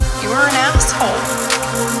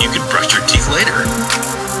asshole. You can brush your teeth later.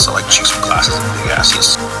 So like chicks with glasses and big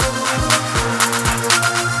asses.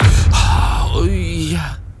 Oh,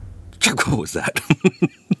 yeah. What was that?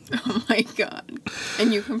 Oh my god.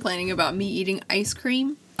 And you complaining about me eating ice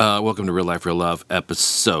cream? Welcome to Real Life, Real Love,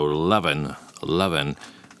 episode 11.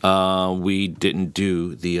 We didn't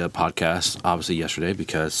do the podcast, obviously, yesterday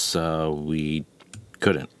because we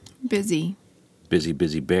couldn't. Busy.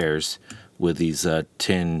 Busy bears with these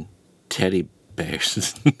 10 teddy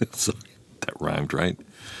bears. So, that rhymed, right?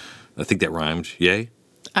 I think that rhymed. Yay?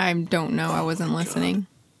 I don't know. I wasn't listening.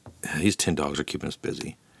 These 10 dogs are keeping us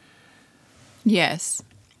busy. Yes.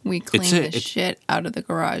 We cleaned the shit out of the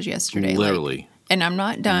garage yesterday. Literally. And I'm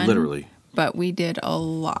not done. Literally. But we did a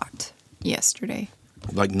lot yesterday.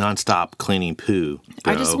 Like nonstop cleaning poo,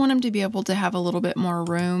 bro. I just want him to be able to have a little bit more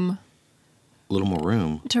room. A little more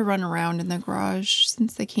room. To run around in the garage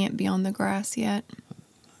since they can't be on the grass yet.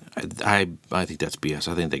 I think that's BS.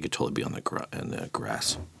 I think they could totally be on the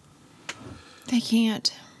grass. They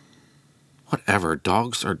can't. Whatever.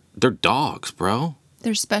 They're dogs, bro.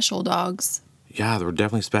 They're special dogs. Yeah, they're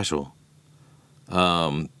definitely special.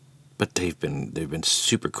 But they've been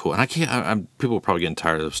super cool. And I can't. People are probably getting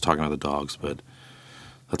tired of us talking about the dogs, but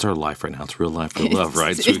that's our life right now. It's real life, real love,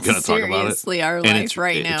 right? So we gotta talk about it. It's seriously our life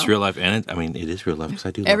right now. It's real life, and it is real life because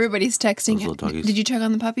I do. Everybody's texting. Those little doggies. Did you check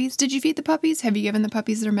on the puppies? Did you feed the puppies? Have you given the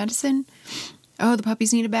puppies their medicine? Oh, the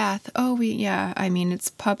puppies need a bath. Oh, yeah. I mean, it's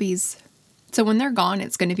puppies. So when they're gone,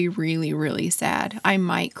 it's going to be really, really sad. I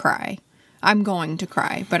might cry. I'm going to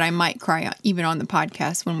cry, but I might cry even on the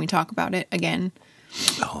podcast when we talk about it again.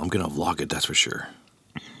 Oh, I'm going to vlog it, that's for sure.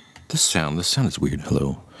 This sound is weird.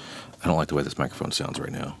 Hello. I don't like the way this microphone sounds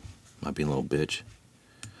right now. Might be a little bitch.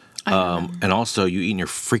 And also, you eating your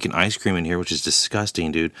freaking ice cream in here, which is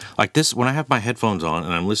disgusting, dude. Like this, when I have my headphones on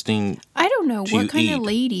and I'm listening. I don't know what kind of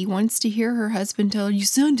lady wants to hear her husband tell her, "You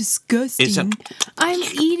sound disgusting." I'm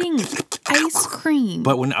eating ice cream.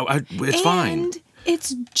 But when it's fine. And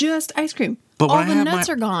it's just ice cream. But all the nuts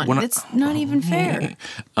are gone. It's not even fair.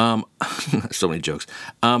 So many jokes.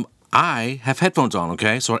 I have headphones on,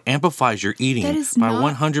 okay? So it amplifies your eating by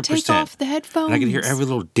 100%. Take off the headphones. And I can hear every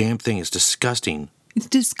little damn thing. It's disgusting. It's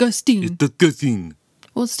disgusting. It's disgusting.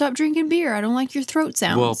 Well, stop drinking beer. I don't like your throat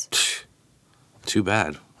sounds. Well, too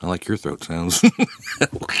bad. I like your throat sounds.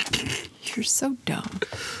 You're so dumb.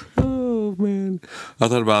 Oh, man. I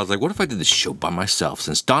was like, what if I did the show by myself?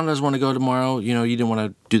 Since Donna doesn't want to go tomorrow, you didn't want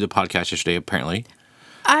to do the podcast yesterday, apparently.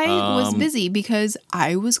 I was busy because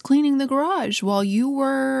I was cleaning the garage while you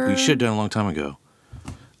were... You should have done it a long time ago.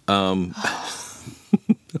 I'm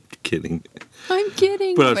kidding. I'm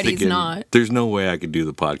kidding, but he's not. There's no way I could do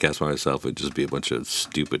the podcast by myself. It'd just be a bunch of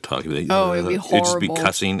stupid talking. Oh, it'd be horrible. It'd just be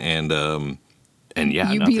cussing and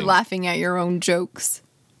yeah, You'd be laughing at your own jokes.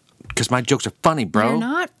 Because my jokes are funny, bro. You're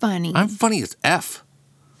not funny. I'm funny as F.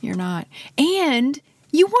 You're not. And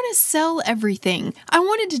you want to sell everything. I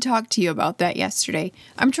wanted to talk to you about that yesterday.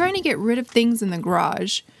 I'm trying to get rid of things in the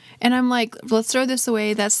garage. And I'm like, let's throw this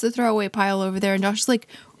away. That's the throwaway pile over there. And Josh is like,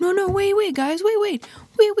 no, wait, guys, wait,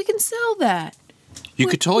 we can sell that. You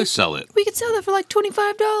could totally sell it. We could sell that for like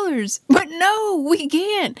 $25. But no, we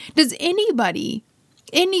can't. Does anybody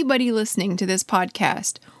listening to this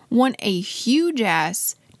podcast want a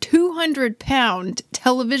huge-ass 200-pound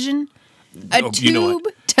television? A tube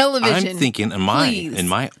television. I'm thinking in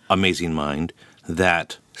my amazing mind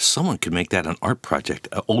that someone could make that an art project,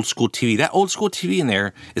 an old school TV. That old school TV in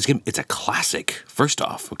there it's a classic. First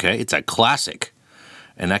off, okay, it's a classic,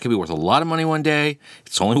 and that could be worth a lot of money one day.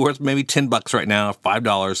 It's only worth maybe $10 right now,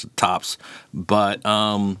 $5 tops, but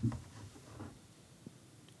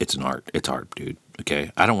it's an art. It's art, dude.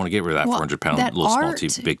 Okay, I don't want to get rid of that 400-pound little small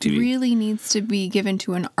TV, big TV. Really needs to be given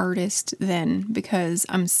to an artist then, because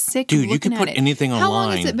I'm sick. Dude, of looking you can put at it. anything online. How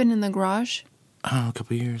long has it been in the garage? I don't know, a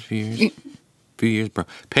couple of years, few years, bro.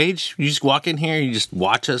 Paige, you just walk in here, you just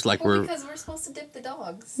watch us like because we're supposed to dip the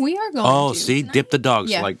dogs. We are going. Oh, see, dip the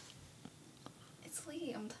dogs. Yeah. Like, it's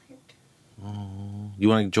late. I'm tired. Oh, you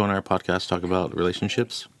want to join our podcast? Talk about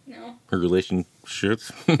relationships. No. Or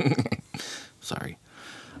relationships. Sorry.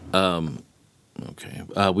 Okay.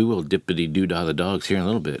 We will dippity-doo-dah the dogs here in a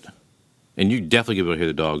little bit. And you definitely be able to hear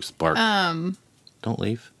the dogs bark. Don't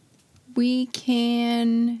leave. We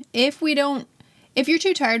can, if you're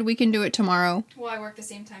too tired, we can do it tomorrow. Well, I work the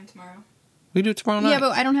same time tomorrow. We do it tomorrow night. Yeah,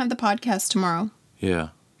 but I don't have the podcast tomorrow. Yeah.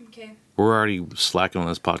 Okay. We're already slacking on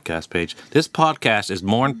this podcast page. This podcast is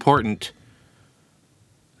more important.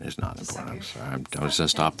 It's not important. I'm sorry. I'm just going to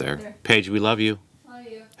stop there. Paige, we love you. Love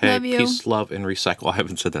you. Hey, Love you. Peace, love, and recycle. I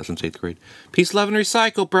haven't said that since 8th grade. Peace, love, and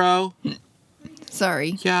recycle, bro.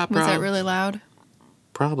 Sorry. Yeah, bro. Was that really loud?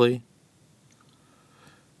 Probably.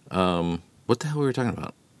 What the hell were we talking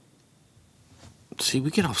about? See,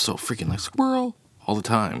 we get off so freaking like squirrel all the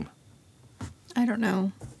time. I don't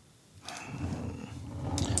know.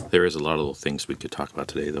 There is a lot of little things we could talk about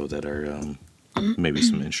today, though, that are maybe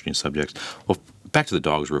some interesting subjects. Well, back to the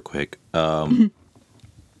dogs real quick. I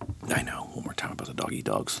know, one more time about the doggy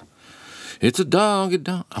dogs. It's a doggy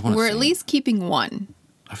dog. We're at least keeping one.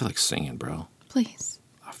 I feel like singing, bro. Please.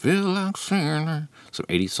 I feel like singing. Some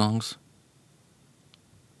 80s songs.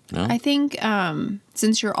 No? I think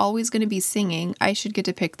since you're always going to be singing, I should get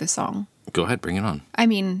to pick the song. Go ahead, bring it on. I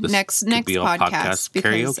mean, This next could be all podcast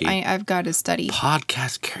because karaoke. I've got to study.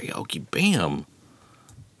 Podcast karaoke, bam.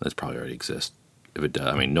 That's probably already exists. If it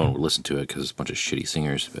does, I mean, no one would listen to it because it's a bunch of shitty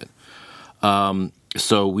singers. But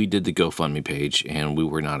so we did the GoFundMe page, and we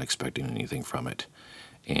were not expecting anything from it,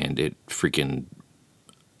 and it freaking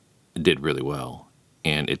did really well,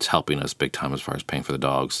 and it's helping us big time as far as paying for the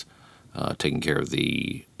dogs, taking care of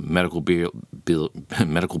the medical beers.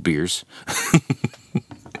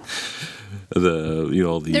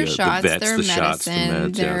 Their shots, the vets, their the shots, the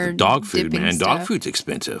medicine, meds, their the dog food, dipping man. Dog stuff. food's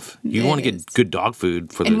expensive. You It want to is. get good dog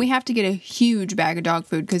food for And we have to get a huge bag of dog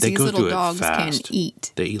food because they these go little through it dogs can fast.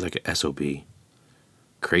 eat. They eat like a SOB,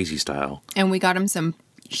 crazy style. And we got them some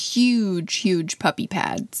huge puppy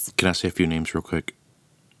pads. Can I say a few names real quick?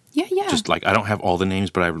 Yeah. Just like I don't have all the names,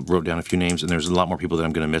 but I wrote down a few names, and there's a lot more people that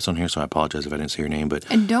I'm going to miss on here. So I apologize if I didn't say your name, but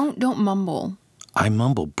And don't mumble. I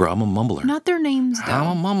mumble, bro. I'm a mumbler. Not their names though.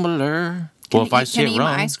 I'm a mumbler. Well, if I say can it I eat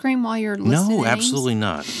wrong, my ice cream while you're listening? no, to names? absolutely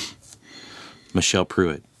not. Michelle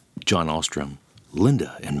Pruitt, John Alstrom,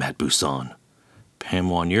 Linda and Matt Busan, Pam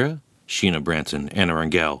Wanura, Sheena Branson, Anna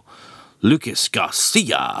Rangel, Lucas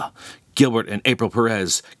Garcia, Gilbert and April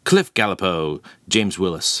Perez, Cliff Gallipo, James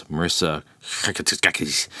Willis, Marissa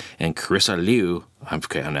and Carissa Liu.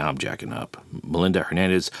 Now I'm jacking up. Melinda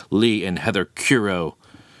Hernandez, Lee and Heather Curo,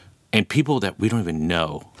 and people that we don't even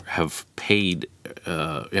know have paid,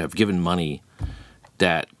 have given money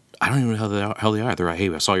that I don't even know how they are. They're like,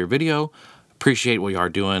 hey, I saw your video. Appreciate what you are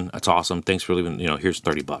doing. That's awesome. Thanks for leaving. Here's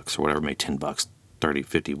 $30 or whatever, maybe $10, 30,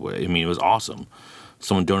 50. I mean, it was awesome.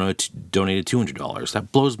 Someone donated $200.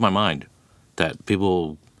 That blows my mind that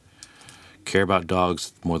people care about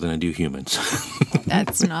dogs more than they do humans.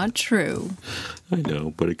 That's not true. I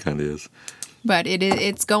know, but it kind of is. But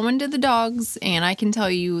it's going to the dogs, and I can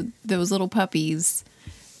tell you, those little puppies,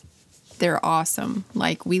 they're awesome.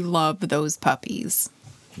 Like, we love those puppies.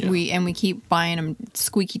 Yeah. We keep buying them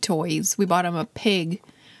squeaky toys. We bought them a pig,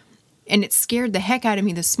 and it scared the heck out of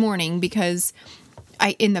me this morning because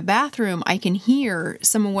in the bathroom, I can hear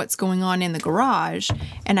some of what's going on in the garage,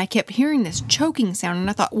 and I kept hearing this choking sound, and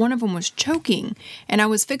I thought one of them was choking, and I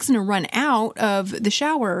was fixing to run out of the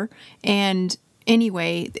shower, and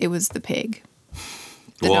anyway, it was the pig.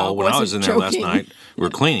 The Well, dog when I was in wasn't there last choking. night, we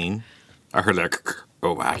were cleaning. I heard that.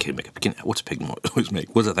 Oh, I can't make it. What's a pig always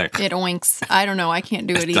make? What's that there? It oinks. I don't know. I can't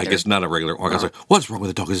do it either. Like it's not a regular oink. I was like, what's wrong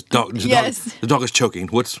with the dog? Yes. The dog is choking.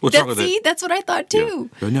 What's wrong with it? That's what I thought too.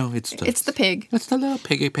 Yeah. No, it's It's the pig. That's the little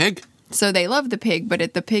piggy pig. So they love the pig,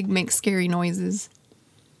 but the pig makes scary noises.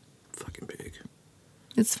 Fucking pig.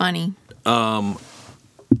 It's funny. I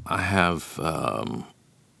have, the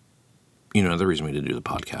reason we didn't do the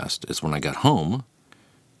podcast is when I got home,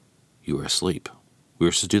 you were asleep. We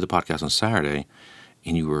were supposed to do the podcast on Saturday,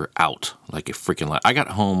 and you were out like a freaking light. I got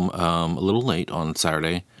home a little late on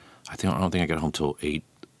Saturday. I don't think I got home till 8,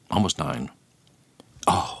 almost 9.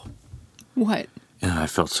 Oh. What? And I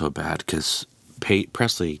felt so bad because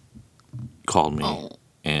Presley called me,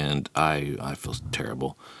 and I feel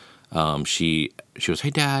terrible. She goes, hey,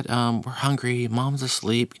 Dad, we're hungry. Mom's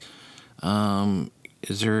asleep.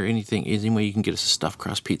 Is there any way you can get us a stuffed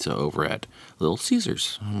crust pizza over at Little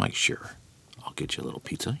Caesars? I'm like, sure. I'll get you a little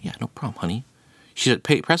pizza. Yeah, no problem, honey. She said,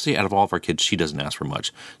 Presley, out of all of our kids, she doesn't ask for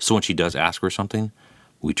much. So when she does ask for something,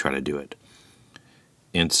 we try to do it.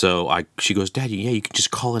 And so she goes, Dad, yeah, you can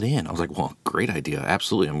just call it in. I was like, well, great idea.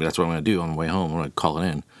 Absolutely. I mean, that's what I'm going to do on the way home. I'm going to call it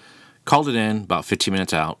in. Called it in about 15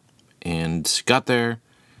 minutes out and got there,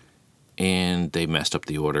 and they messed up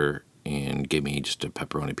the order and gave me just a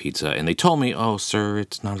pepperoni pizza. And they told me, oh, sir,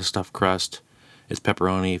 it's not a stuffed crust. It's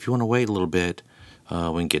pepperoni. If you want to wait a little bit, we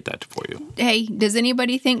can get that for you. Hey, does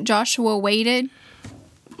anybody think Joshua waited?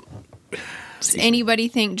 Does anybody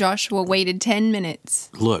think Joshua waited 10 minutes?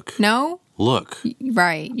 Look. No? Look.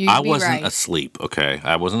 Right. You'd I be wasn't right. asleep, okay?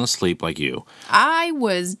 I wasn't asleep like you. I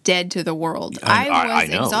was dead to the world. I I was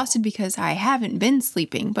know. exhausted because I haven't been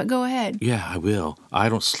sleeping, but go ahead. Yeah, I will. I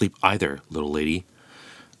don't sleep either, little lady.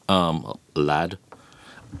 Lad.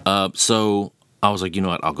 So I was like, you know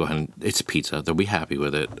what? I'll go ahead and it's pizza. They'll be happy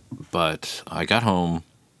with it. But I got home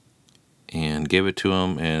and gave it to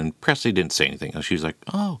him. And Presley didn't say anything. She was like,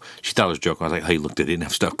 "Oh," she thought it was a joke. I was like, "Hey, look, they didn't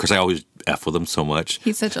have stuff," because I always f with them so much.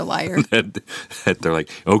 He's such a liar. that they're like,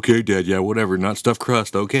 "Okay, Dad, yeah, whatever, not stuffed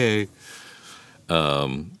crust, okay."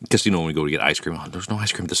 Because when we go to get ice cream, there's no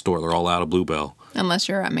ice cream at the store. They're all out of Bluebell. Unless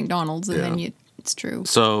you're at McDonald's, and then it's true.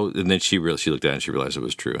 So, and then she looked at it and she realized it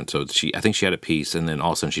was true. And so I think she had a piece, and then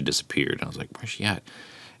all of a sudden she disappeared. And I was like, "Where's she at?"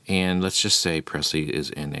 And let's just say Presley is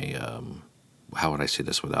in a, how would I say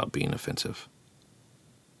this without being offensive?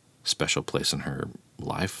 Special place in her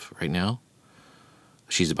life right now.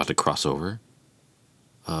 She's about to cross over.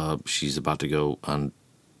 She's about to go on.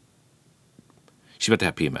 She's about to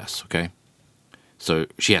have PMS, okay? So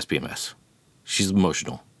she has PMS. She's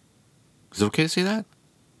emotional. Is it okay to say that?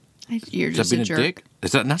 You're just a jerk. Dick?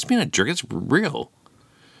 Is that not being a jerk? It's real.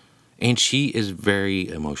 And she is very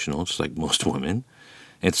emotional, just like most women.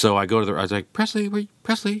 And so I go to I was like, Presley, where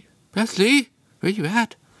you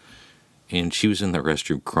at? And she was in the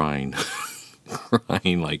restroom crying.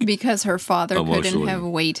 Crying like because her father couldn't emotionally. have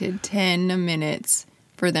waited 10 minutes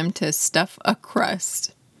for them to stuff a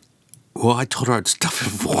crust. Well, I told her I'd stuff it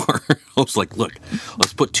for her. I was like, "Look,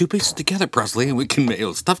 let's put two pieces together, Presley, and we can make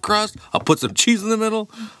a stuffed crust. I'll put some cheese in the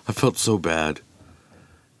middle." I felt so bad.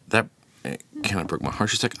 That kind of broke my heart.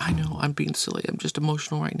 She's like, "I know, I'm being silly. I'm just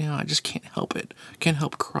emotional right now. I just can't help it. Can't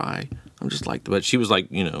help cry. I'm just like," but she was like,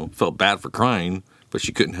 felt bad for crying, but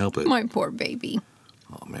she couldn't help it. My poor baby.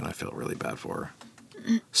 Oh, man, I felt really bad for her.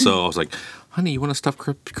 So I was like, "Honey, you want a stuffed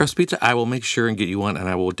crust pizza? I will make sure and get you one, and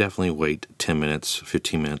I will definitely wait 10 minutes,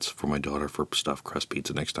 15 minutes for my daughter for stuffed crust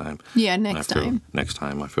pizza next time." Yeah, next time. Next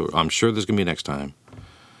time. I'm sure there's going to be a next time.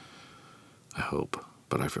 I hope.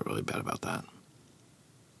 But I feel really bad about that.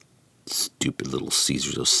 Stupid little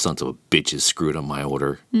Caesars, those sons of a bitches screwed on my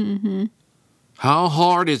order. Mm-hmm. How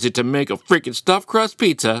hard is it to make a freaking stuffed crust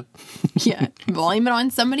pizza? Yeah, blame it on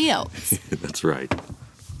somebody else. That's right.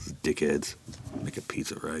 Dickheads. Make a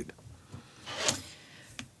pizza right.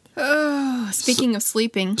 Oh, speaking of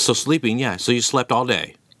sleeping. So sleeping, yeah. So you slept all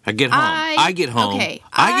day. I get home. I get home. Okay,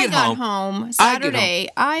 I got home Saturday.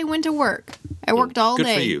 I went to work. I worked all good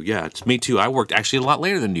day. Good for you. Yeah, it's me too. I worked actually a lot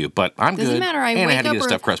later than you, but I'm good. Doesn't matter. I had to get a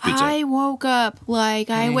stuffed crust pizza. I woke up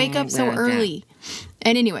I wake up so early.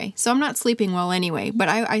 And anyway, so I'm not sleeping well anyway. But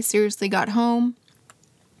I seriously got home,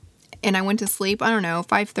 and I went to sleep. I don't know,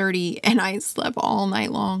 5:30, and I slept all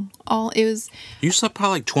night long. You slept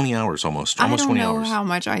probably like 20 hours almost 20 hours. I don't know how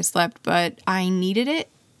much I slept, but I needed it.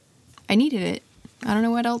 I don't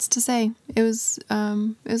know what else to say. It was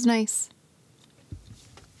nice.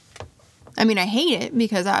 I mean, I hate it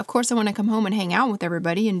because of course I want to come home and hang out with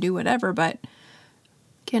everybody and do whatever, but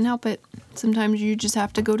can't help it. Sometimes you just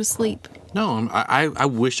have to go to sleep. No, I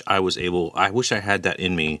wish I was able. I wish I had that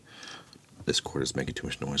in me. This cord is making too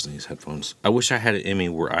much noise in these headphones. I wish I had it in me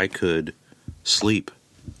where I could sleep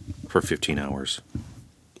for 15 hours,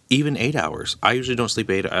 even 8 hours. I usually don't sleep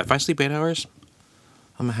 8. If I sleep 8 hours,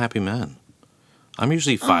 I'm a happy man. I'm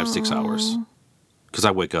usually 5-6 hours because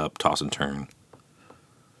I wake up, toss and turn.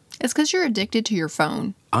 It's because you're addicted to your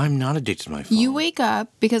phone. I'm not addicted to my phone. You wake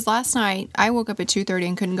up, because last night I woke up at 2:30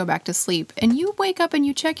 and couldn't go back to sleep. And you wake up and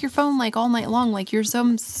you check your phone like all night long, like you're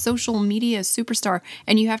some social media superstar,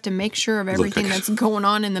 and you have to make sure of everything that's going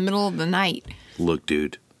on in the middle of the night. Look,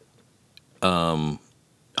 dude. I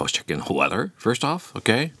was checking the weather, first off,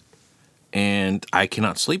 okay? And I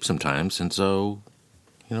cannot sleep sometimes, and so,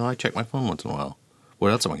 I check my phone once in a while.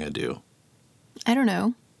 What else am I going to do? I don't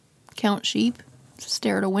know. Count sheep?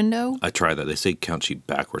 Stare at a window? I try that. They say count sheep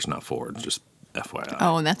backwards, not forward. Just FYI.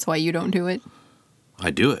 Oh, and that's why you don't do it?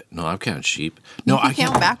 I do it. No, I've counted sheep. No, I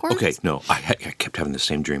count backwards? Okay, no. I kept having the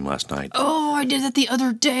same dream last night. Oh, I did that the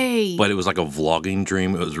other day. But it was like a vlogging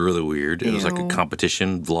dream. It was really weird. It was like a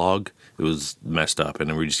competition vlog. It was messed up. And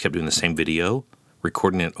then we just kept doing the same video,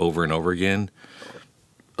 recording it over and over again.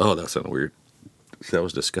 Oh, that sounded weird. So that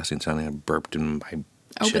was disgusting sounding. I burped in my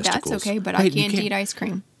chesticles. But that's okay. But I can't eat ice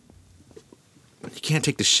cream. You can't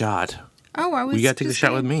take the shot. Oh, I was. You got to take the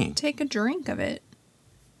shot with me. Take a drink of it.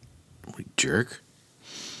 What, jerk.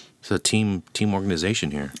 It's a team organization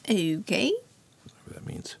here. Okay. Whatever that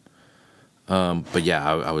means. But yeah,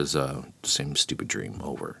 I was same stupid dream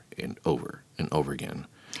over and over and over again.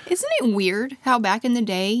 Isn't it weird how back in the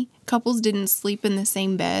day couples didn't sleep in the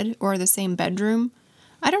same bed or the same bedroom?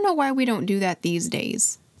 I don't know why we don't do that these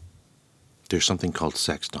days. There's something called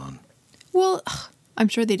sex, Dawn. Well, I'm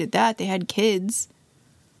sure they did that. They had kids.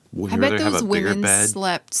 Would I you bet rather have those a bigger women bed?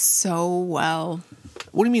 slept so well.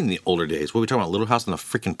 What do you mean in the older days? What are we talking about? Little House on the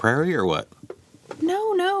freaking Prairie or what?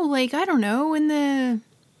 No, like, I don't know, in the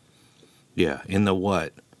Yeah, in the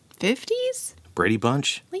what? 50s? Brady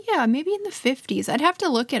Bunch? Yeah, maybe in the 50s. I'd have to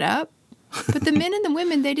look it up. But the men and the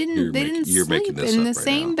women, they didn't You're making sleep this in up the right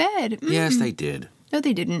same now. bed. Yes, they did. No,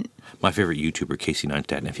 they didn't. My favorite YouTuber, Casey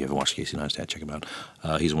Neistat, and if you haven't watched Casey Neistat, check him out.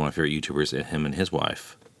 He's one of my favorite YouTubers, and him and his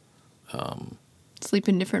wife. Sleep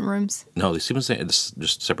in different rooms. No, they sleep in the same,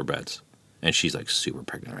 just separate beds. And she's like super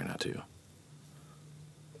pregnant right now, too.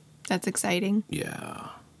 That's exciting. Yeah.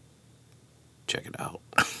 Check it out.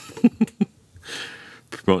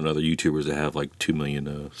 Promoting other YouTubers that have like 2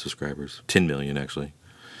 million subscribers. 10 million, actually.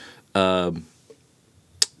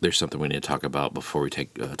 There's something we need to talk about before we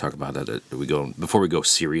talk about that. Before we go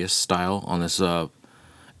serious style on this El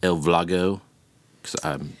Vlago. Because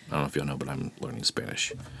I don't know if y'all know, but I'm learning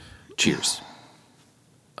Spanish. Cheers.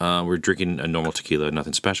 We're drinking a normal tequila,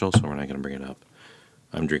 nothing special, so we're not going to bring it up.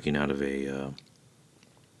 I'm drinking out of a...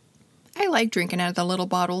 I like drinking out of the little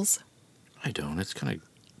bottles. I don't. It's kind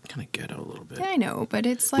of ghetto a little bit. Yeah, I know, but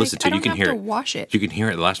it's like Listen to I it, don't you can have hear to it. wash it. You can hear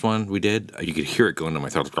it. The last one we did, you could hear it going down my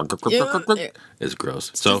throat. It's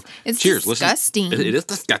gross. It's cheers. disgusting. Listen. It is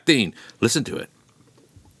disgusting. Listen to it.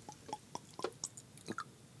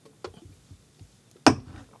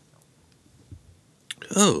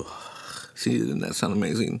 Oh, see, didn't that sound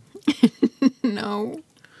amazing? No.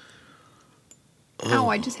 Ow,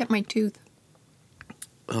 I just hit my tooth.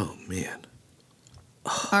 Oh, man.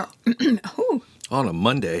 Oh, On a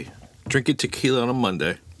Monday. Drinking tequila on a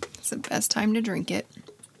Monday. it's the best time to drink it.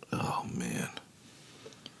 Oh, man.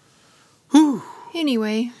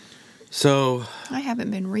 Anyway, So, I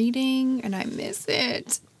haven't been reading and I miss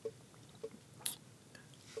it.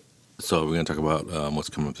 we're going to talk about what's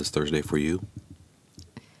coming up this Thursday for you.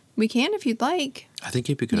 We can if you'd like. I think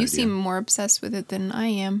it'd be a good You idea. seem more obsessed with it than I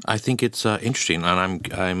am. I think it's interesting, and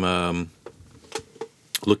I'm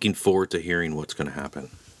looking forward to hearing what's going to happen.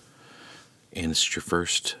 And it's your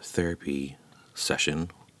first therapy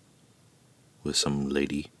session with some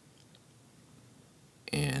lady.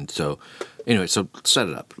 And so, anyway, so set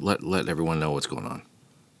it up. Let everyone know what's going on.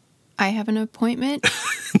 I have an appointment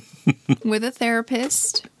with a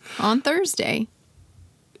therapist on Thursday.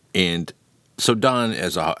 And so Don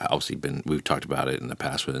has obviously we've talked about it in the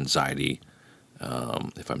past with anxiety,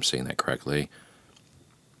 if I'm saying that correctly.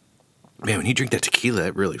 Man, when you drink that tequila,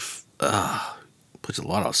 it really puts a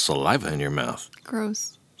lot of saliva in your mouth.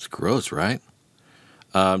 Gross. It's gross, right?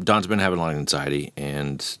 Don's been having a lot of anxiety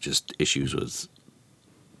and just issues with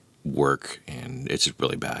work, and it's just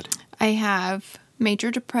really bad. I have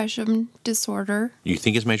major depression disorder. You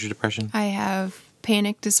think it's major depression? I have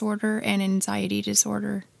panic disorder and anxiety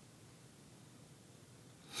disorder.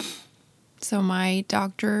 So my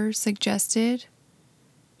doctor suggested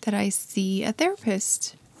that I see a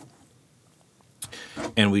therapist.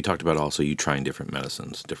 And we talked about also you trying different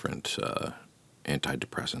medicines, different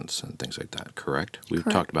antidepressants and things like that, correct? We've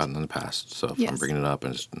Correct. talked about it in the past, so if Yes. I'm bringing it up,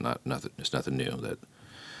 and it's nothing new.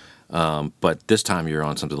 But this time you're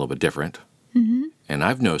on something a little bit different, and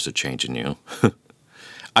I've noticed a change in you.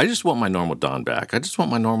 I just want my normal Dawn back. I just want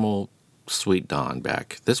my normal sweet Dawn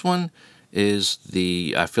back. This one is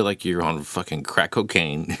I feel like you're on fucking crack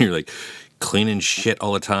cocaine. You're like cleaning shit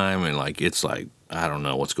all the time, and like it's like I don't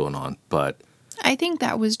know what's going on, but. I think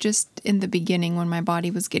that was just in the beginning when my body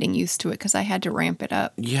was getting used to it because I had to ramp it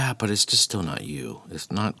up. Yeah, but it's just still not you.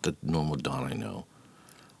 It's not the normal Dawn I know.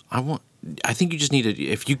 I think you just need to.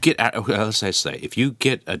 If you get, let's say, if you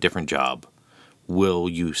get a different job, will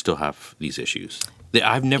you still have these issues?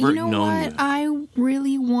 I've never You know known. what I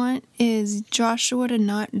really want is Joshua to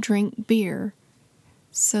not drink beer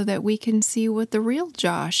so that we can see what the real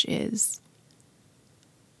Josh is.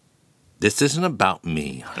 This isn't about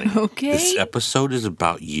me, honey. Okay. This episode is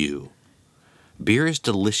about you. Beer is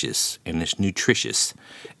delicious and it's nutritious,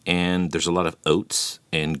 and there's a lot of oats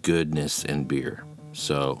and goodness in beer.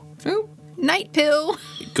 So Ooh, night pill.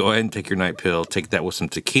 go ahead and take your night pill. Take that with some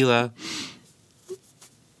tequila.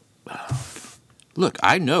 Look,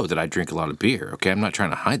 I know that I drink a lot of beer, okay? I'm not trying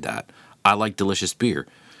to hide that. I like delicious beer.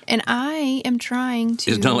 And I am trying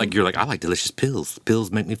to. It's not like you're like, I like delicious pills.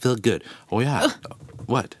 Pills make me feel good. Oh, yeah.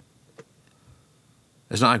 What?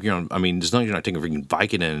 It's not like you're on, it's not like you're not taking freaking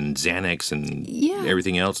Vicodin and Xanax and Yeah,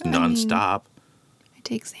 everything else I mean- nonstop. I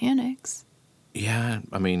take Xanax. Yeah,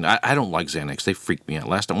 I don't like Xanax. They freak me out.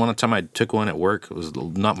 One time I took one at work. It was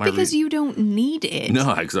not my Because you don't need it.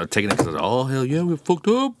 No, because I was taking it because I was oh, hell yeah, we're fucked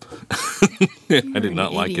up. I did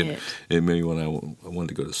not an like idiot. it. It made me when I wanted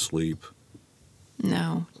to go to sleep.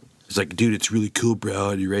 No. It's like, dude, it's really cool,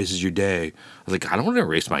 bro. It erases your day. I was like, I don't want to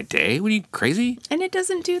erase my day. What are you, crazy? And it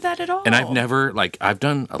doesn't do that at all. And I've never, I've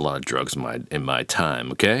done a lot of drugs in my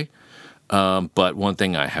time, okay? But one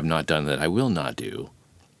thing I have not done that I will not do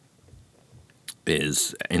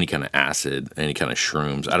is any kind of acid, any kind of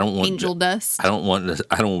shrooms. I don't want Angel dust. I do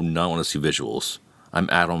not want to see visuals. I'm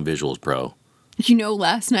out on visuals, bro. You know,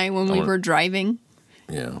 last night when we wanna- were driving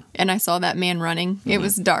Yeah. and I saw that man running, it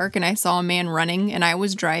was dark and I saw a man running and I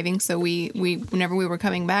was driving. So we whenever we were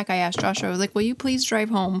coming back, I asked Joshua, I was like, will you please drive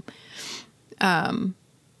home?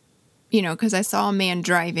 You know, because I saw a man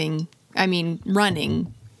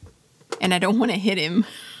running and I don't want to hit him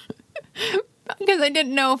because I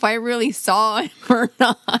didn't know if I really saw him or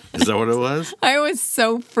not. Is that what it was? I was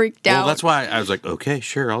so freaked out. Well, that's why I was like, okay,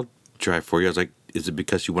 sure, I'll drive for you. I was like, is it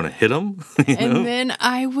because you want to hit him? You know? And then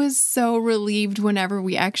I was so relieved whenever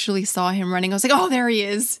we actually saw him running. I was like, "Oh, there he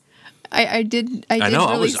is!" I did. I know.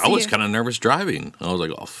 Really I was kind of nervous driving. I was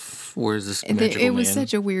like, "Oh, where's this magical It was man?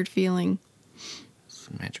 such a weird feeling. This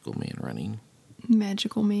magical man running."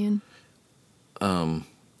 Magical man.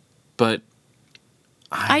 But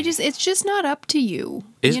It's just not up to you.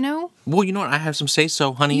 You know, Well, you know what? I have some say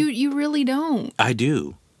so, honey. you really don't. I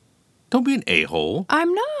do. Don't be an a-hole.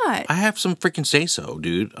 I'm not. I have some freaking say so,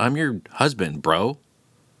 dude. I'm your husband, bro.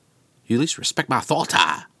 You at least respect my thought,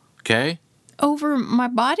 okay? Over my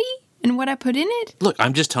body and what I put in it. Look,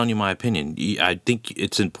 I'm just telling you my opinion. I think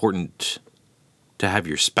it's important to have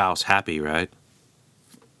your spouse happy, right?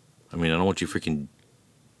 I mean, I don't want you freaking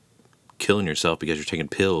killing yourself because you're taking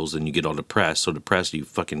pills and you get all depressed. So depressed you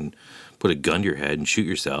fucking put a gun to your head and shoot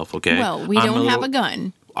yourself, okay? Well, we don't have a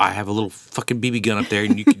gun. I have a little fucking BB gun up there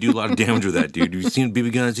and you can do a lot of damage with that, dude. Have you seen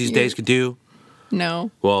BB guns these days can do? No.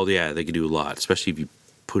 Well, yeah, they can do a lot, especially if you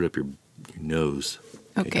put up your nose.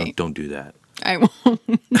 Okay. Don't do that. I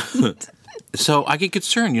won't. So I get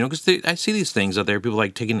concerned, you know, because I see these things out there, people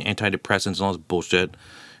like taking antidepressants and all this bullshit,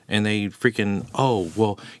 and they freaking, oh,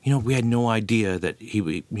 well, you know, we had no idea that he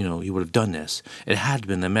would have done this. It had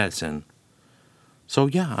been the medicine. So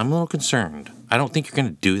yeah, I'm a little concerned. I don't think you're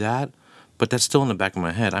going to do that, but that's still in the back of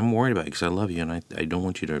my head. I'm worried about it because I love you, and I don't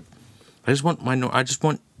want you to. I just want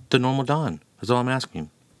the normal Don. That's all I'm asking.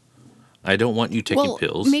 I don't want you taking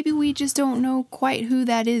pills. Maybe we just don't know quite who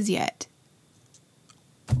that is yet.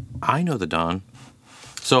 I know the Don.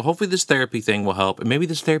 So hopefully this therapy thing will help, and maybe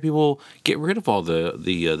this therapy will get rid of all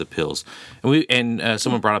the pills. And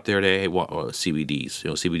someone brought up the other day, hey, CBDs,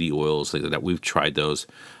 CBD oils like that. We've tried those.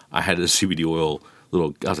 I had a CBD oil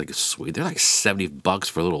little. I was like, sweet. They're like $70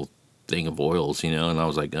 for a little thing of oils, and I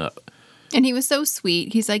was like, And he was so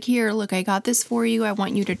sweet. He's like, here, look, I got this for you. I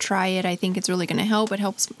want you to try it. I think it's really going to help. It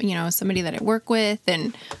helps, somebody that I work with.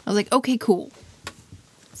 And I was like, okay, cool.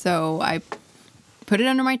 So I put it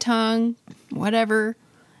under my tongue, whatever.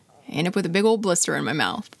 End up with a big old blister in my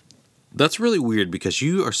mouth. That's really weird because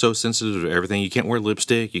you are so sensitive to everything. You can't wear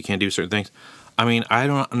lipstick. You can't do certain things. I mean, I'm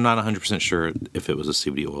not 100% sure if it was the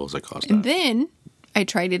CBD oils that caused that. And then I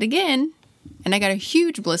tried it again, and I got a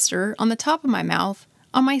huge blister on the top of my mouth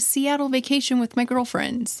on my Seattle vacation with my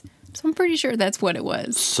girlfriends. So I'm pretty sure that's what it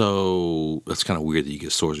was. So that's kind of weird that you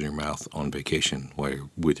get sores in your mouth on vacation while you're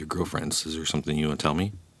with your girlfriends. Is there something you want to tell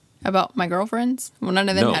me? About my girlfriends? Well, none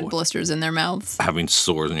of them No. had blisters in their mouths. Having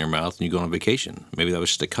sores in your mouth and you go on vacation. Maybe that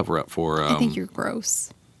was just a cover up for. I think you're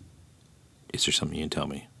gross. Is there something you can tell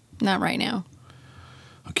me? Not right now.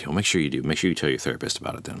 Okay, well, make sure you do. Make sure you tell your therapist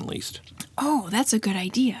about it then, at least. Oh, that's a good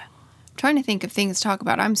idea. I'm trying to think of things to talk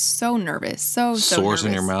about. I'm so nervous. So Sores nervous.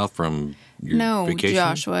 in your mouth from your No, vacation?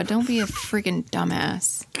 Joshua, don't be a freaking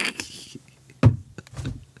dumbass.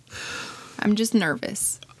 I'm just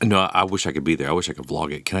nervous. No, I wish I could be there. I wish I could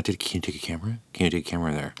vlog it. Can you take a camera? Can you take a camera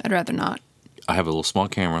in there? I'd rather not. I have a little small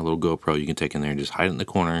camera, a little GoPro you can take in there and just hide it in the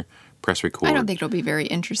corner, press record. I don't think it'll be very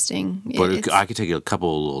interesting. But I could take a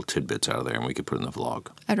couple of little tidbits out of there and we could put it in the vlog.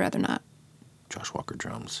 I'd rather not. Josh Walker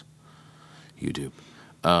Drums, YouTube.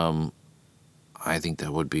 I think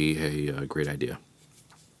that would be a great idea.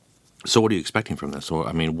 So what are you expecting from this? Or,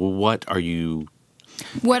 I mean, what are you...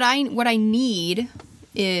 What I need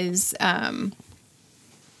is, I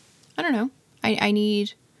don't know. I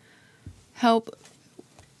need help.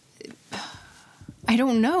 I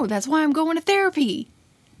don't know. That's why I'm going to therapy.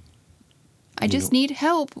 I just need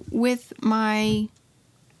help with my...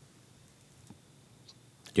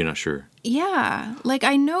 You're not sure? Yeah. Like,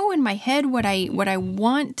 I know in my head what I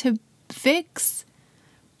want to fix,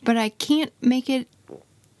 but I can't make it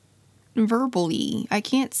verbally. I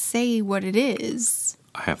can't say what it is.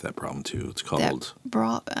 I have that problem too. It's called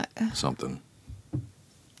something.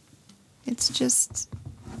 It's just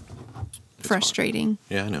frustrating.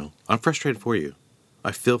 Yeah, I know. I'm frustrated for you.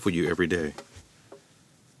 I feel for you every day.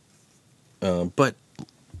 But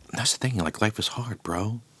that's the thing. Like, life is hard,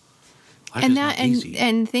 bro. Life is not easy.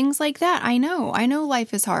 And things like that. I know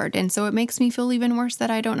life is hard, and so it makes me feel even worse that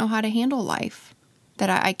I don't know how to handle life. That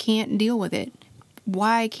I can't deal with it.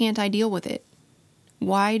 why can't I deal with it?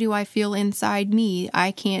 Why do I feel inside me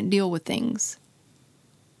I can't deal with things?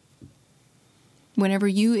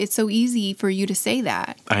 It's so easy for you to say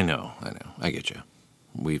that. I know. I get you.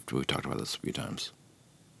 We've talked about this a few times.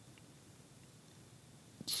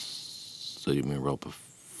 So you mean roll up a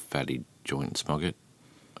fatty joint and smoke it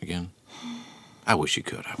again? I wish you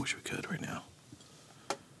could. I wish we could right now.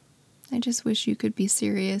 I just wish you could be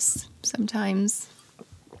serious sometimes.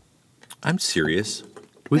 I'm serious.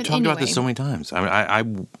 We've talked about this so many times.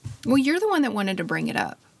 Well, you're the one that wanted to bring it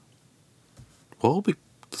up. Well,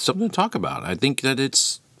 something to talk about. I think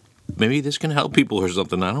that maybe this can help people or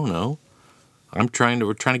something. I don't know. We're trying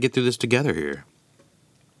to get through this together here.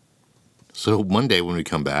 So Monday when we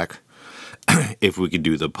come back, if we could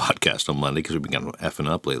do the podcast on Monday, because we've been kind of effing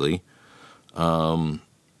up lately,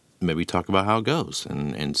 maybe talk about how it goes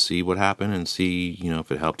and see what happened and see,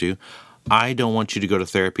 if it helped you. I don't want you to go to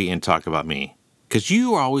therapy and talk about me, because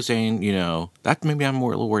you are always saying, that maybe I'm a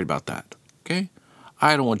little worried about that. Okay?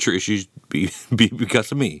 I don't want your issues be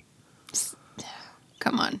because of me.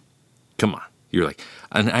 Come on. You're like,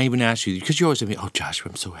 and I even asked you, because you always say to me, oh, Joshua,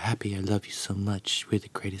 I'm so happy. I love you so much. We're the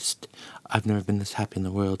greatest. I've never been this happy in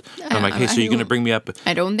the world. And I'm like, hey, so you're going to bring me up?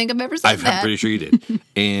 I don't think I've ever said that. I'm pretty sure you did.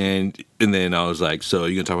 and then I was like, so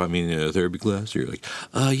you're going to talk about me in a therapy class? You're like,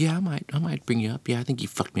 yeah, I might bring you up. Yeah, I think you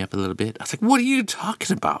fucked me up a little bit. I was like, what are you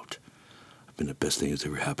talking about? I've been the best thing that's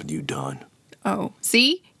ever happened to you, Dawn. Oh,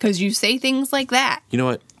 see? Because you say things like that. You know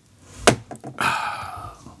what?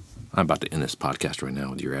 I'm about to end this podcast right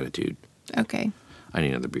now with your attitude. Okay. I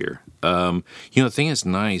need another beer. The thing that's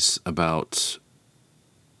nice about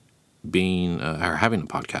being or having a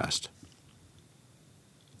podcast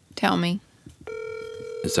Tell me.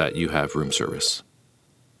 is that you have room service.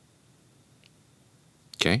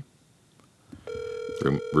 Okay?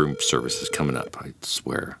 Room service is coming up, I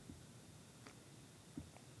swear.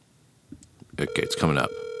 Okay, it's coming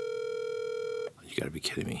up. You gotta be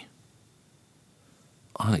kidding me.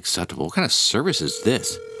 Unacceptable. What kind of service is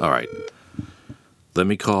this? All right. Let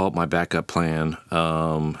me call my backup plan.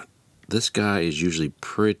 This guy is usually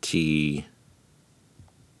pretty...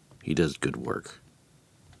 He does good work.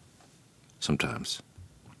 Sometimes.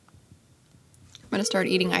 I'm going to start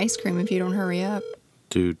eating ice cream if you don't hurry up.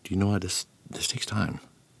 Dude, you know what? This takes time.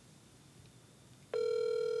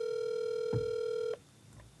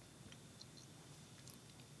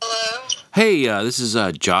 Hello? Hey, this is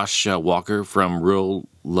Josh Walker from Real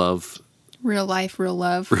Love... Real life, real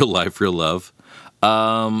love. Real life, real love.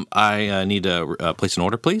 I need to place an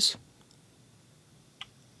order, please.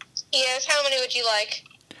 Yes, how many would you like?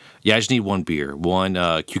 Yeah, I just need one beer. One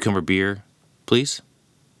cucumber beer, please.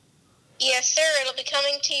 Yes, sir. It'll be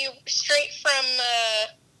coming to you straight from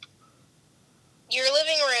your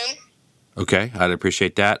living room. Okay, I'd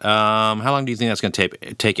appreciate that. How long do you think that's going to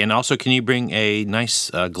take? And also, can you bring a nice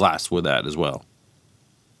glass with that as well?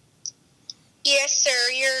 Yes, sir.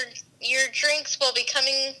 Your drinks will be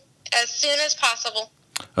coming as soon as possible.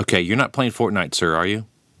 Okay, you're not playing Fortnite, sir, are you?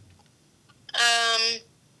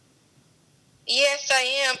 Yes, I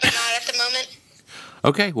am, but not at the moment.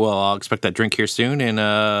 Okay, well, I'll expect that drink here soon, and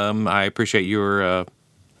I appreciate your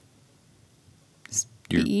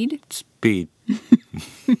Speed? speed.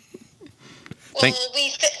 Well,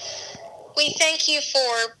 we thank you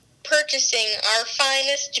for purchasing our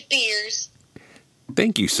finest beers.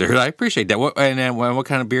 Thank you, sir. I appreciate that. What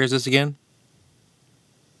kind of beer is this again?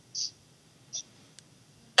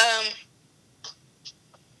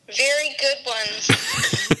 Very good ones.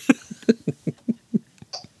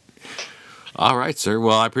 All right, sir.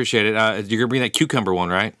 Well, I appreciate it. You're going to bring that cucumber one,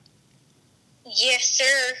 right? Yes,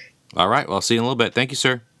 sir. All right. Well, I'll see you in a little bit. Thank you,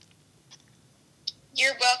 sir.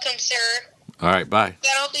 You're welcome, sir. All right. Bye.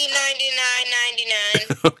 That'll be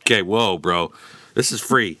 $99.99. Okay. Whoa, bro. This is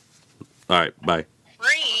free. All right. Bye.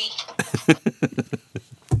 Free.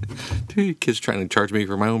 Dude, kid's trying to charge me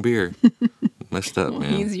for my own beer. Messed up,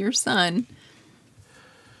 man. He's your son.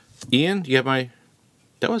 Ian, you have my...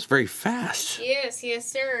 That was very fast. Yes,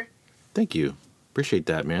 sir. Thank you. Appreciate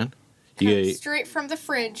that, man. Straight from the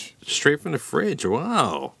fridge. Straight from the fridge.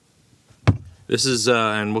 Wow. This is,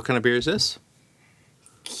 and what kind of beer is this?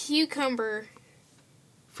 Cucumber.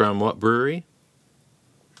 From what brewery?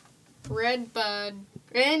 Redbud.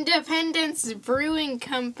 Independence Brewing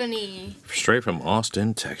Company. Straight from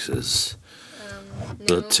Austin, Texas. No,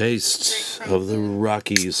 The taste straight from of the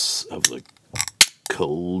Rockies of the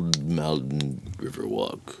cold mountain river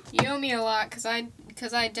walk. You owe me a lot because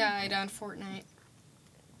I died on Fortnite.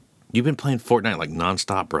 You've been playing Fortnite like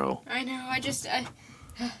nonstop, bro. I know. I just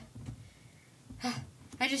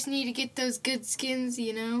need to get those good skins,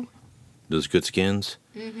 you know. Those good skins.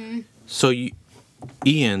 Mm-hmm. So you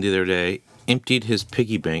Ian, the other day, emptied his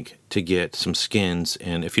piggy bank to get some skins.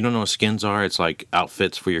 And if you don't know what skins are, it's like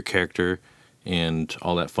outfits for your character and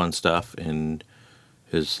all that fun stuff. And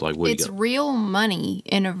his, like, what It's do you got? real money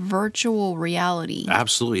in a virtual reality.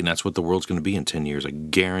 Absolutely. And that's what the world's going to be in 10 years. I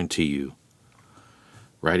guarantee you.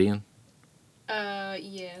 Right, Ian?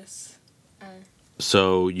 Yes.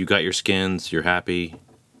 So you got your skins. You're happy.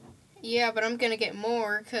 Yeah, but I'm gonna get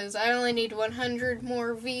more, because I only need 100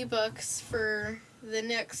 more V-Bucks for the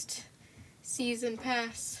next season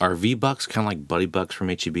pass. Are V-Bucks kind of like Buddy Bucks from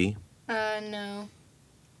HEB? No.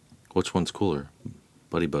 Which one's cooler?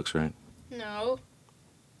 Buddy Bucks, right? No.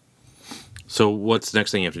 So what's the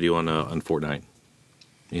next thing you have to do on Fortnite?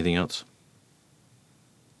 Anything else?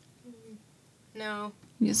 No.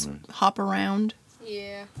 You just hop around.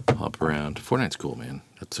 Yeah. Hop around. Fortnite's cool, man.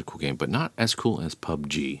 That's a cool game, but not as cool as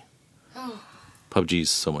PUBG. Oh, PUBG's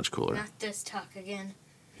so much cooler. not this talk again.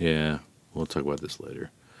 Yeah, we'll talk about this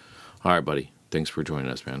later. All right, buddy. Thanks for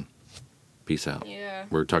joining us, man. Peace out. Yeah.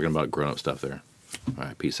 We're talking about grown-up stuff there. All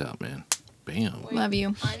right, peace out, man. Bam. Wait, Love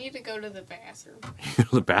you. I need to go to the bathroom.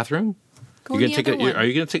 The bathroom? Go You to gonna the other one. Are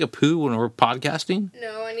you gonna take a poo when we're podcasting?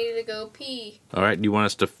 No, I need to go pee. All right. Do you want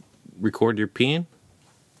us to record your peeing?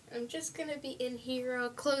 I'm just gonna be in here. I'll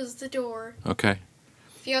close the door. Okay.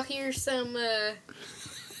 If y'all hear some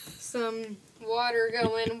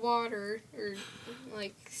water or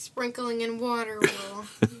like sprinkling in water, well,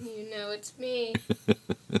 you know it's me.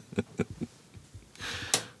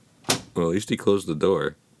 Well, at least he closed the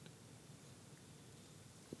door.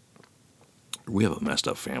 We have a messed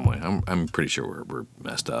up family. I'm pretty sure we're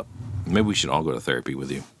messed up. Maybe we should all go to therapy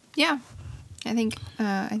with you. Yeah. I think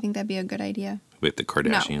that'd be a good idea. With the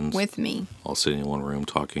Kardashians. No, with me. All sitting in one room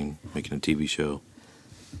talking, making a TV show.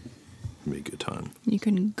 It'd be a good time. You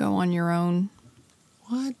can go on your own.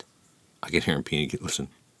 What? I can hear him peeing. Listen.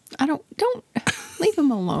 Don't leave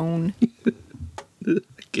him alone. I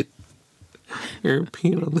can hear him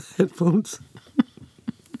peeing on the headphones.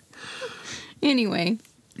 Anyway.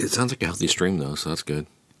 It sounds like a healthy stream, though, so that's good.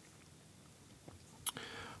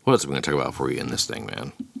 What else are we going to talk about before we end this thing,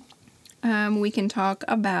 man? We can talk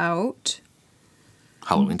about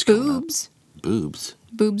Halloween's coming up. boobs. Boobs.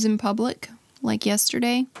 Boobs in public, like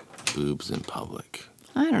yesterday. Boobs in public.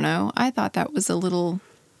 I don't know. I thought that was a little...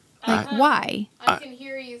 Like, why? I can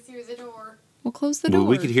hear you through the door. Well, close the door. Well,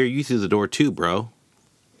 we could hear you through the door, too, bro.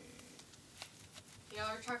 Y'all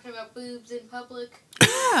are talking about boobs in public.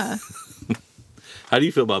 Yeah. How do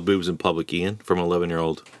you feel about boobs in public, Ian, from an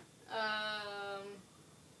 11-year-old?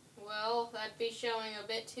 Well, that'd be showing a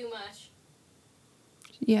bit too much.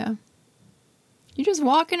 Yeah. You're just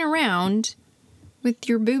walking around with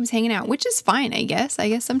your boobs hanging out, which is fine, I guess. I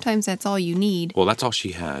guess sometimes that's all you need. Well, that's all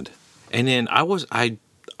she had. And then I don't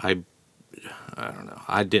know.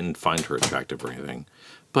 I didn't find her attractive or anything.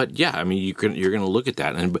 But yeah, I mean, you're gonna look at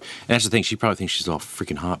that, and that's the thing. She probably thinks she's all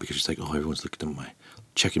freaking hot because she's like, oh, everyone's looking at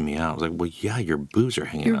checking me out. I was like, well, yeah, your boobs are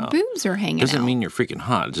hanging out. Your boobs are hanging Doesn't out. mean you're freaking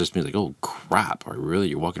hot. It just means like, oh crap,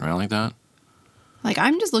 you're walking around like that? Like,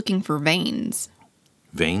 I'm just looking for veins,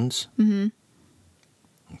 Veins? Mm-hmm.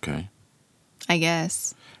 Okay. I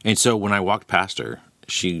guess. And so when I walked past her,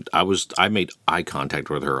 I made eye contact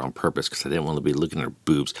with her on purpose because I didn't want to be looking at her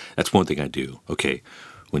boobs. That's one thing I do. Okay,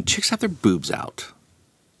 when chicks have their boobs out,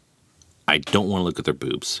 I don't want to look at their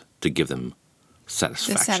boobs to give them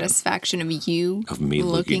satisfaction. The satisfaction of you of me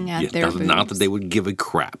looking at their boobs. Not that they would give a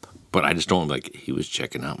crap, but I just don't want to be like, he was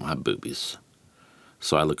checking out my boobies.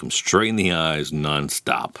 So I look them straight in the eyes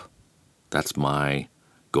nonstop. That's my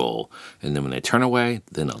goal. And then when they turn away,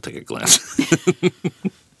 then I'll take a glance.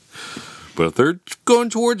 But if they're going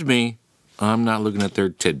towards me, I'm not looking at their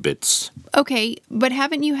tidbits. Okay, but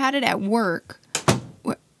haven't you had it at work?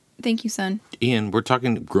 Thank you, son. Ian, we're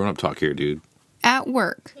talking grown-up talk here, dude. At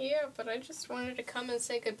work. Yeah, but I just wanted to come and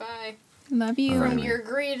say goodbye. Love you, All right. From your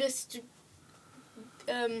greatest,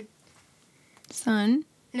 son.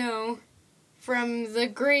 no, from the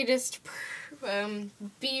greatest,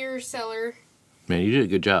 beer seller. Man, you did a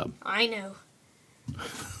good job. I know.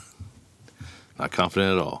 Not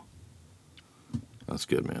confident at all. That's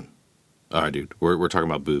good, man. All right, dude. We're talking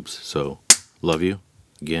about boobs. So, love you.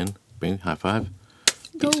 Again. Bing, high five.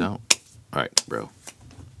 Peace Go. out. All right, bro.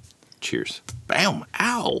 Cheers. Bam.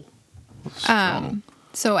 Ow. What's wrong?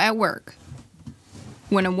 So at work,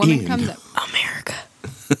 when a woman Ian. comes up, America.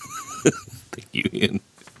 Thank you, Ian.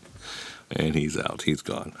 And he's out. He's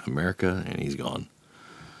gone. America, and he's gone.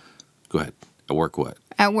 Go ahead. At work, what?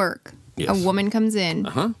 At work, Yes. a woman comes in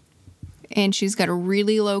Uh-huh. and she's got a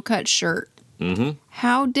really low cut shirt. Mm-hmm.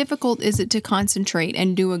 How difficult is it to concentrate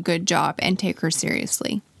and do a good job and take her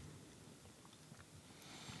seriously?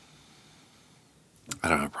 I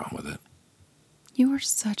don't have a problem with it. You are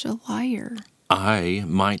such a liar. I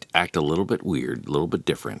might act a little bit weird, a little bit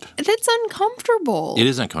different. That's uncomfortable. It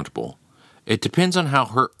is uncomfortable. It depends on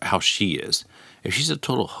how she is. If she's a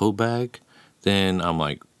total hoe bag, then I'm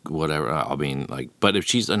like, whatever. I mean, like, but if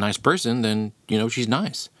she's a nice person, then, she's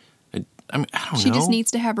nice. I don't know. She just needs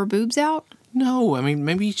to have her boobs out? No, I mean,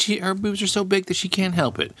 maybe her boobs are so big that she can't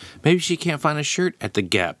help it. Maybe she can't find a shirt at the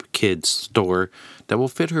Gap kids store that will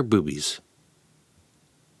fit her boobies.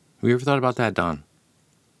 Have you ever thought about that, Dawn?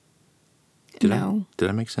 No. Did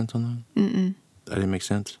I make sense on that? Mm-mm. I didn't make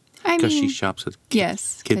sense? I Because mean, she shops at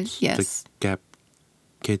yes, the Gap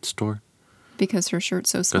kids store? Because her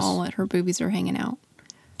shirt's so small that her boobies are hanging out.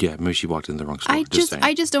 Yeah, maybe she walked in the wrong store.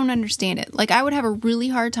 I just don't understand it. Like, I would have a really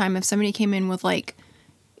hard time if somebody came in with, like,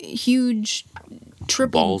 huge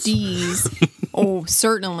triple Balls. D's. Oh,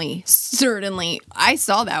 certainly. I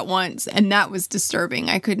saw that once, and that was disturbing.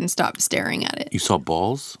 I couldn't stop staring at it. You saw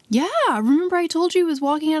balls? Yeah. Remember I told you he was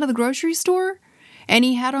walking out of the grocery store, and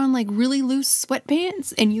he had on, like, really loose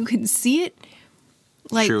sweatpants, and you could see it?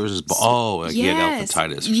 Like, sure, it was his balls. Oh, like he had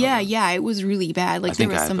elephantitis or something. Yeah, it was really bad. Like, I think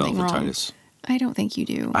there was something I have wrong. elephantitis. I don't think you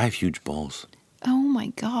do. I have huge balls. Oh, my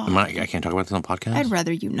God. I can't talk about this on podcast? I'd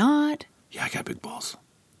rather you not. Yeah, I got big balls.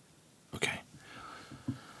 Okay.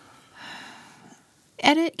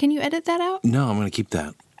 Edit? Can you edit that out? No, I'm going to keep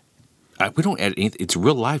that. We don't edit anything. It's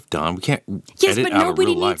real life, Don. We can't Yes, edit but out of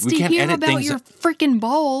nobody real life. needs to hear about your freaking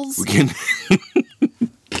balls. We can.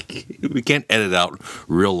 We can't edit out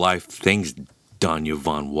real life things, Don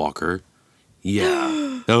Yvonne Walker.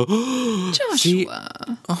 Yeah. Oh, Joshua. see?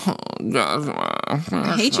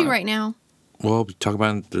 I hate you right now. Well, we talk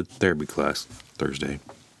about it in the therapy class Thursday.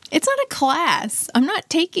 It's not a class. I'm not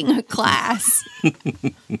taking a class.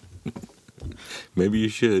 Maybe you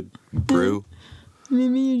should, brew.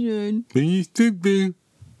 Maybe you Maybe you should be.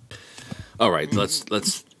 All right,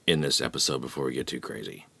 let's end this episode before we get too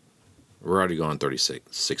crazy. We're already going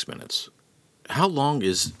 36 minutes. How long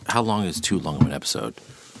is too long of an episode?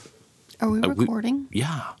 Are we recording?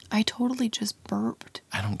 Yeah. I totally just burped.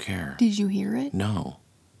 I don't care. Did you hear it? No.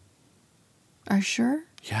 Are you sure?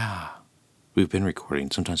 Yeah. We've been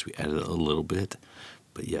recording. Sometimes we edit a little bit.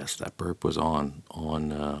 But yes, that burp was on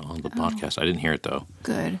the podcast. I didn't hear it though.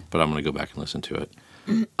 Good. But I'm going to go back and listen to it.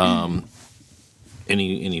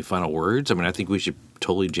 Any final words? I mean, I think we should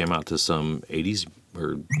totally jam out to some 80s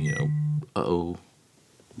or, uh-oh.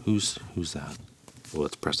 Who's that? Well,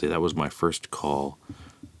 it's Presley. That was my first call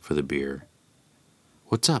for the beer.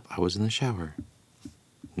 What's up? I was in the shower.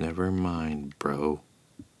 Never mind, bro.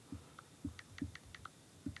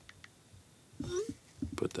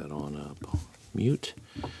 Put that on mute.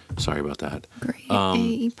 Sorry about that. Grade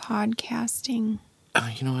A podcasting.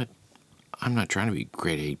 You know what? I'm not trying to be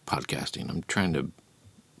grade A podcasting. I'm trying to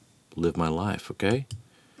live my life, okay?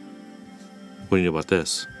 What do you know about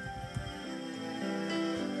this?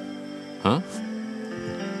 Huh?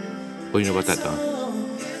 What do you know about that, Don?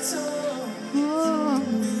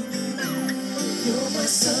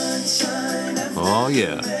 Oh,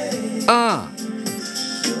 yeah.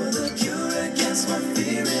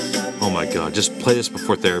 Oh, my God. Just play this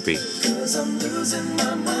before therapy. Oh,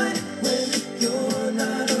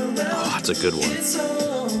 that's a good one.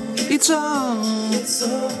 It's all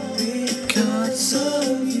because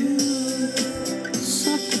of you.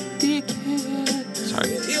 Suck a dickhead.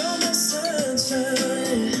 Sorry.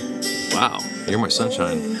 Wow, you're my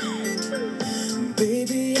sunshine.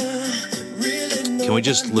 Can we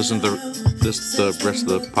just listen to the rest of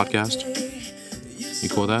the podcast? You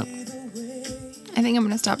cool with that? I think I'm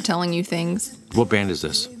going to stop telling you things. What band is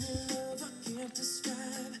this?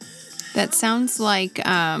 That sounds like,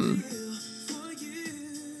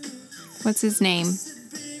 what's his name?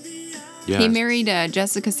 Yeah. He married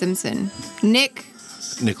Jessica Simpson. Nick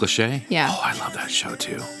Lachey? Yeah. Oh, I love that show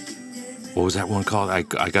too. What was that one called? I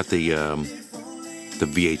got the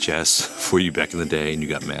VHS for you back in the day, and you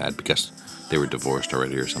got mad because they were divorced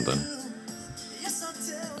already or something.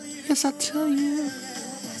 Yes, I'll tell you.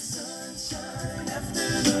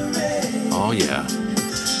 Oh, yeah.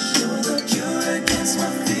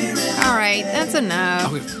 All right, that's enough.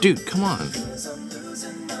 Oh, dude, come on.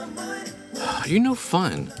 You're no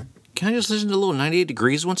fun. Can I just listen to a little 98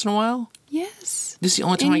 Degrees once in a while? Yes. This is the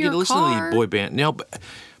only time I get to listen to the boy band. No,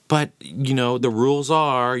 but the rules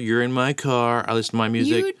are you're in my car. I listen to my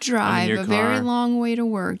music. You drive a very long way to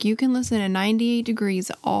work. You can listen to 98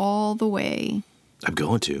 Degrees all the way. I'm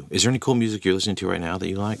going to. Is there any cool music you're listening to right now that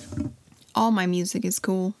you like? All my music is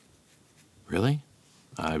cool. Really?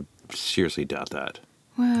 I seriously doubt that.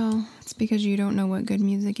 Well, it's because you don't know what good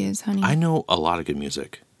music is, honey. I know a lot of good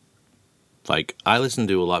music. Like, I listen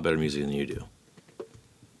to a lot better music than you do.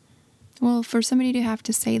 Well, for somebody to have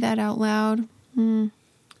to say that out loud,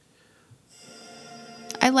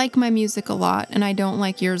 I like my music a lot, and I don't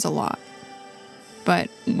like yours a lot. But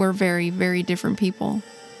we're very, very different people.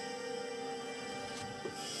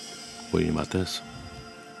 What do you think about this?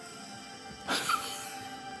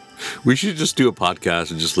 We should just do a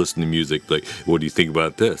podcast and just listen to music. Like, what do you think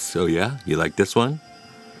about this? Oh, yeah? You like this one?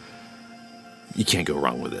 You can't go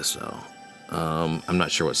wrong with this, though. I'm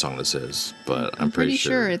not sure what song this is, but I'm pretty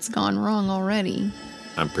sure it's gone wrong already.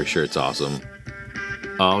 I'm pretty sure it's awesome.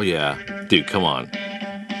 Oh, yeah. Dude, come on.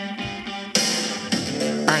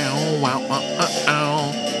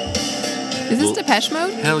 Is this Depeche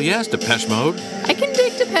Mode? Hell yes, Depeche Mode. I can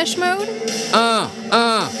dig Depeche Mode.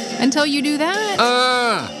 Until you do that.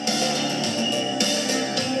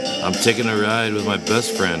 I'm taking a ride with my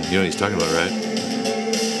best friend. You know what he's talking about,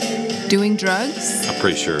 right? Doing drugs? I'm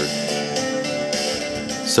pretty sure.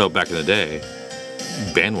 So back in the day,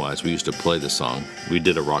 band-wise, we used to play this song. We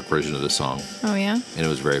did a rock version of this song. Oh, yeah? And it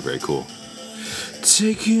was very, very cool.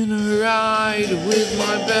 Taking a ride with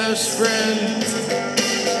my best friend.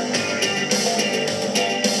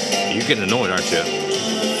 You're getting annoyed, aren't you?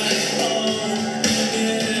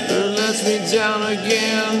 It lets me down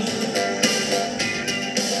again.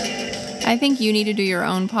 I think you need to do your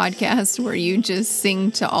own podcast where you just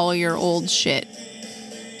sing to all your old shit.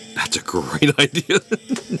 That's a great idea.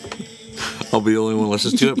 I'll be the only one who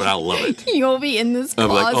listens to it, but I'll love it. You'll be in this I'll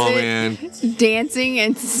closet be like, oh, man. dancing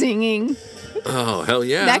and singing. Oh, hell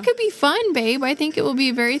yeah. That could be fun, babe. I think it will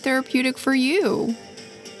be very therapeutic for you.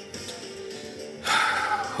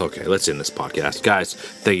 Okay, let's end this podcast. Guys,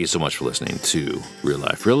 thank you so much for listening to Real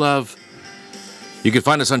Life, Real Love. You can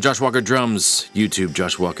find us on Josh Walker Drums, YouTube,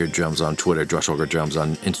 Josh Walker Drums on Twitter, Josh Walker Drums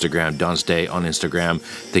on Instagram, Don's Day on Instagram.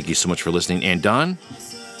 Thank you so much for listening. And Don,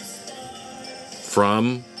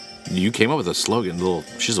 you came up with a slogan, a little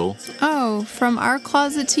shizzle. Oh, from our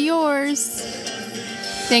closet to yours.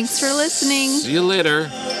 Thanks for listening. See you later.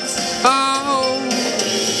 Oh!